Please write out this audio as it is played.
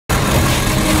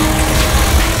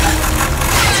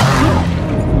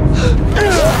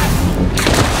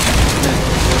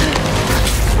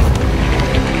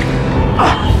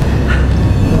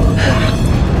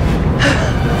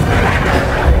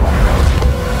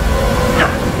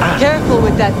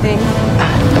that thing.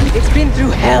 It's been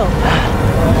through hell.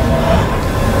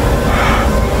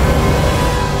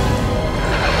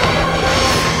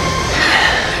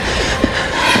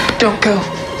 Don't go.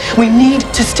 We need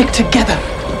to stick together.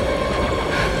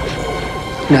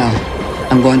 No.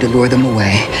 I'm going to lure them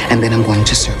away, and then I'm going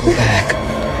to circle back.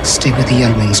 Stay with the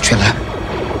younglings, Trilla.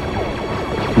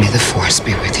 May the Force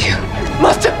be with you.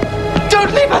 Master!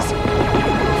 Don't leave us!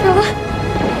 Trilla,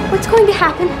 what's going to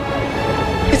happen?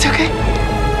 It's okay.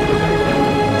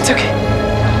 It's okay.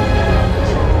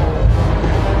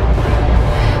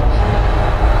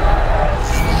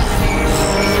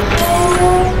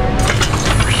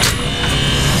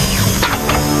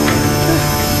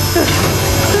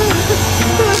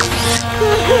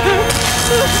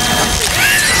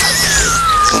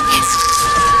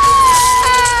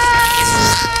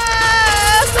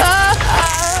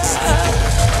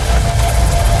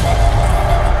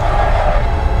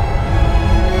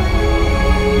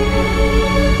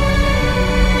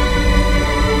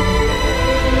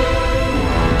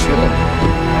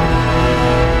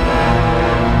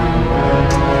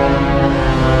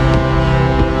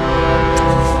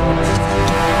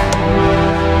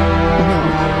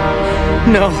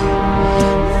 No.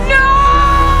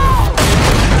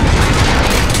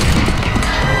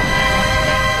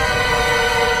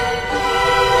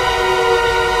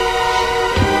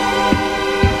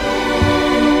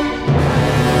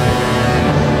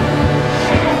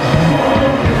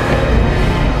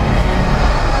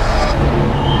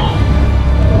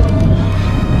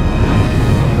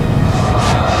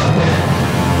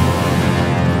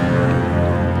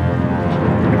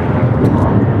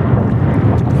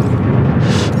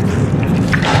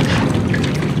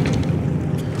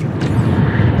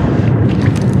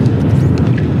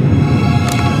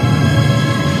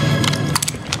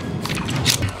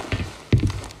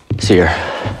 Seer,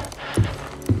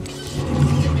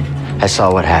 I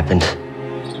saw what happened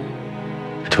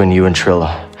between you and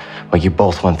Trilla, what you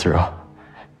both went through.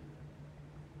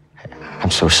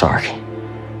 I'm so sorry.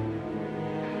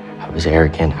 I was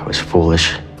arrogant, I was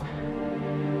foolish.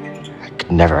 I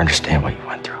could never understand what you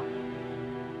went through.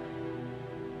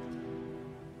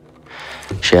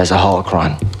 She has a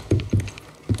holocron.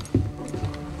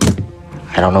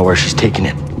 I don't know where she's taking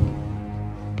it.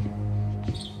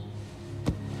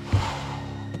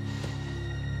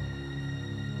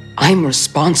 I'm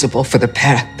responsible for the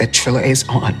path that Trilla is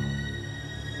on.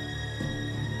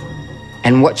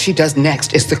 And what she does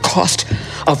next is the cost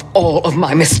of all of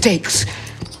my mistakes.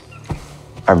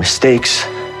 Our mistakes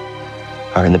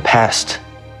are in the past.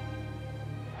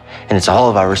 And it's all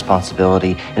of our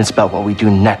responsibility, and it's about what we do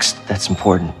next that's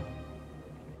important.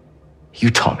 You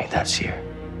taught me that, Seer.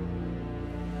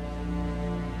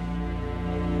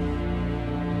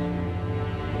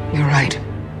 You're right.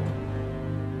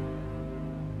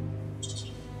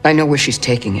 I know where she's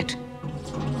taking it.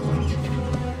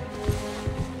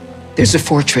 There's a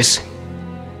fortress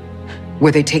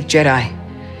where they take Jedi,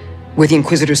 where the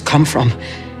Inquisitors come from.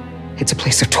 It's a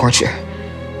place of torture.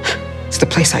 It's the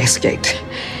place I escaped.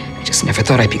 I just never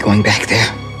thought I'd be going back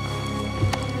there.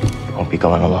 You won't be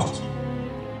going alone.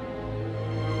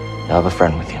 You'll have a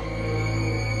friend with you.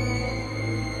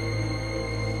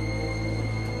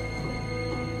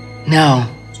 No.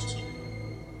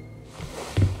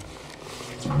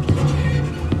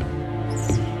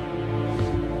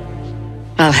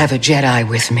 I'll have a Jedi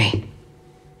with me.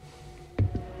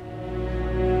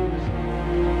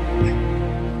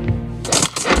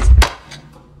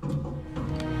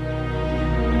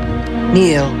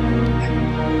 Kneel.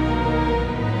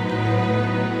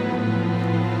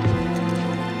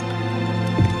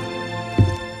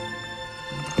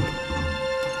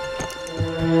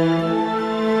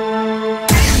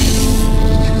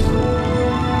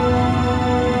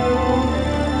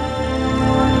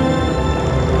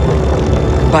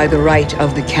 By the right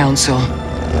of the Council,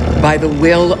 by the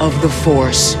will of the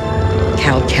Force,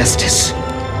 Cal Kestis.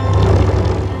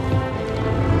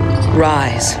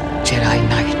 Rise, Jedi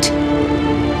Knight.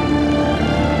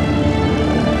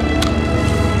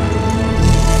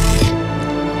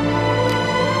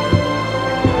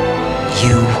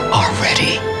 You are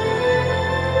ready.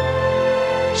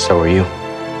 So are you.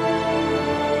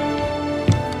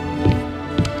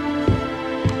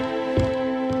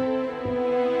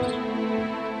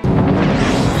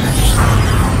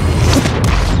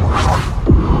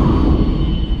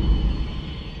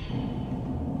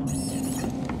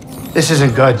 This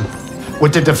isn't good.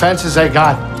 With the defenses I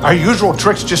got, our usual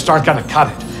tricks just aren't gonna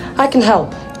cut it. I can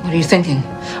help. What are you thinking?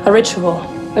 A ritual.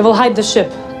 It will hide the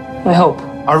ship. I hope.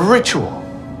 A ritual?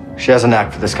 She has a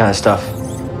knack for this kind of stuff.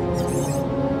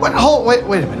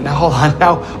 Wait a minute. Now, hold on.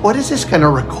 Now, what is this going to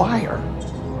require?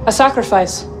 A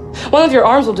sacrifice. One of your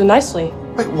arms will do nicely.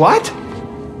 Wait, what?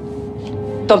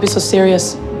 Don't be so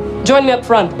serious. Join me up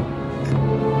front.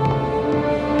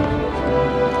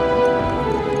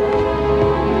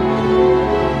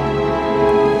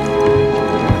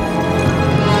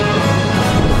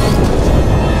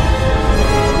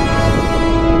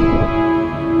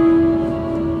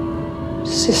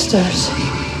 Sisters,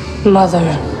 mother,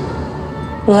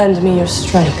 lend me your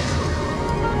strength.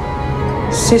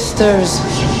 Sisters,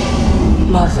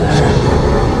 mother,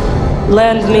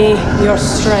 lend me your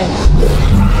strength.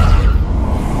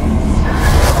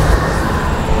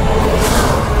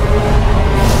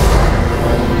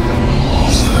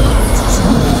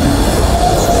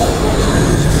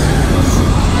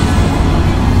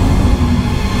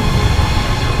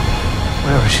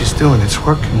 Whatever she's doing, it's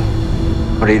working.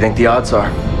 What do you think the odds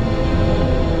are?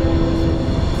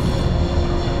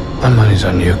 My money's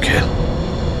on you, kid.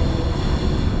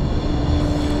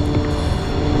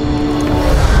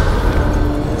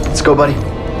 Let's go, buddy.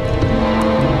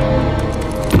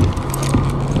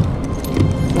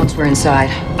 Once we're inside,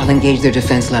 I'll engage their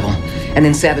defense level, and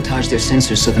then sabotage their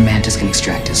sensors so the Mantis can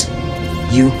extract us.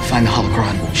 You find the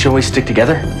holocron. Shall we stick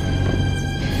together?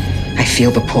 I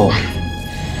feel the pull.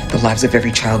 The lives of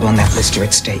every child on that list are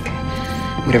at stake.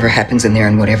 Whatever happens in there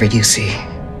and whatever you see,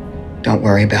 don't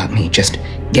worry about me. Just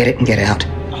get it and get out.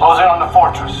 Close in on the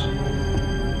fortress.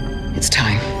 It's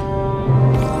time.